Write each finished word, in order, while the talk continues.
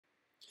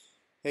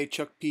Hey,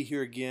 Chuck P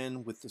here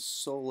again with the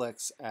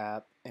Solex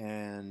app,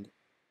 and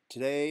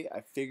today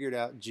I figured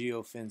out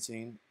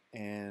geofencing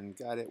and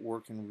got it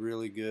working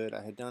really good.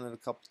 I had done it a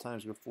couple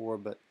times before,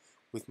 but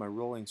with my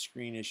rolling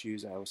screen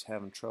issues I was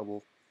having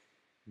trouble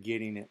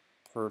getting it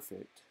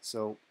perfect.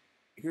 So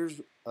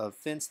here's a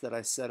fence that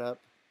I set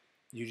up.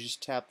 You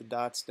just tap the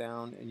dots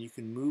down and you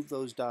can move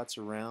those dots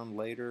around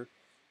later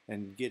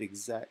and get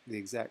the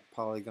exact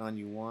polygon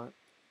you want.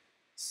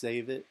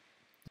 Save it.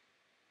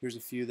 Here's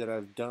a few that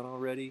I've done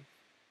already.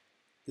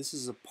 This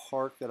is a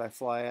park that I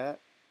fly at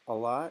a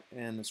lot,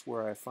 and it's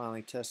where I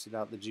finally tested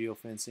out the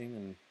geofencing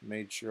and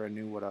made sure I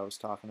knew what I was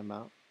talking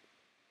about.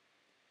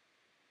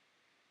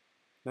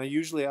 Now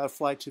usually I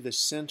fly to the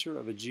center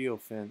of a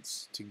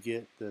geofence to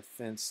get the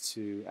fence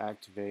to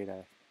activate.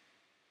 I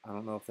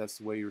don't know if that's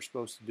the way you're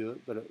supposed to do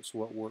it, but it's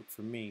what worked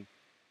for me.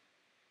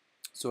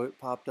 So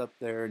it popped up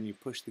there and you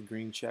push the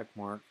green check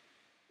mark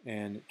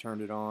and it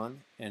turned it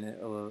on, and it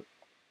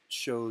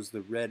shows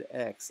the red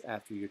X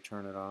after you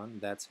turn it on.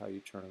 That's how you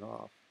turn it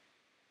off.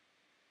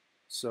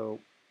 So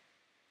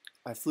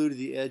I flew to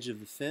the edge of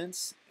the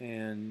fence,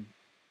 and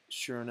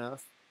sure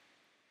enough,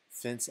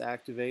 fence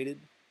activated.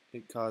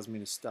 It caused me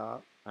to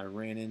stop. I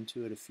ran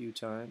into it a few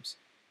times,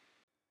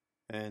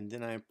 and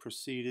then I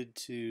proceeded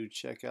to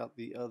check out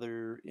the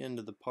other end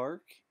of the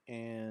park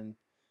and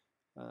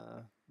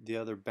the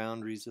other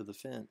boundaries of the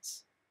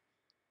fence.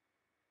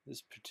 This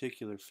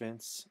particular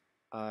fence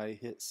I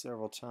hit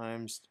several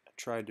times. I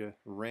tried to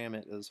ram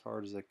it as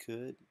hard as I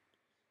could,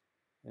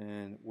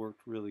 and it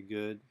worked really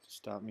good.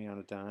 Stopped me on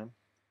a dime.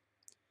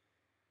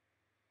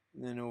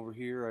 And then over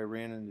here I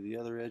ran into the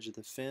other edge of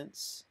the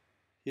fence,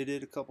 hit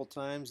it a couple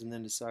times, and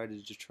then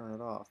decided to turn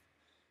it off.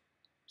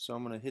 So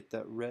I'm going to hit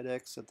that red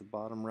X at the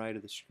bottom right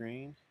of the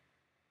screen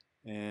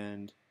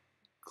and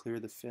clear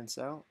the fence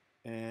out,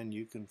 and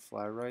you can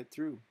fly right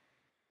through.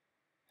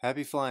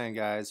 Happy flying,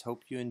 guys.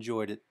 Hope you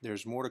enjoyed it.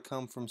 There's more to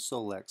come from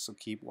Solex, so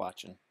keep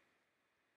watching.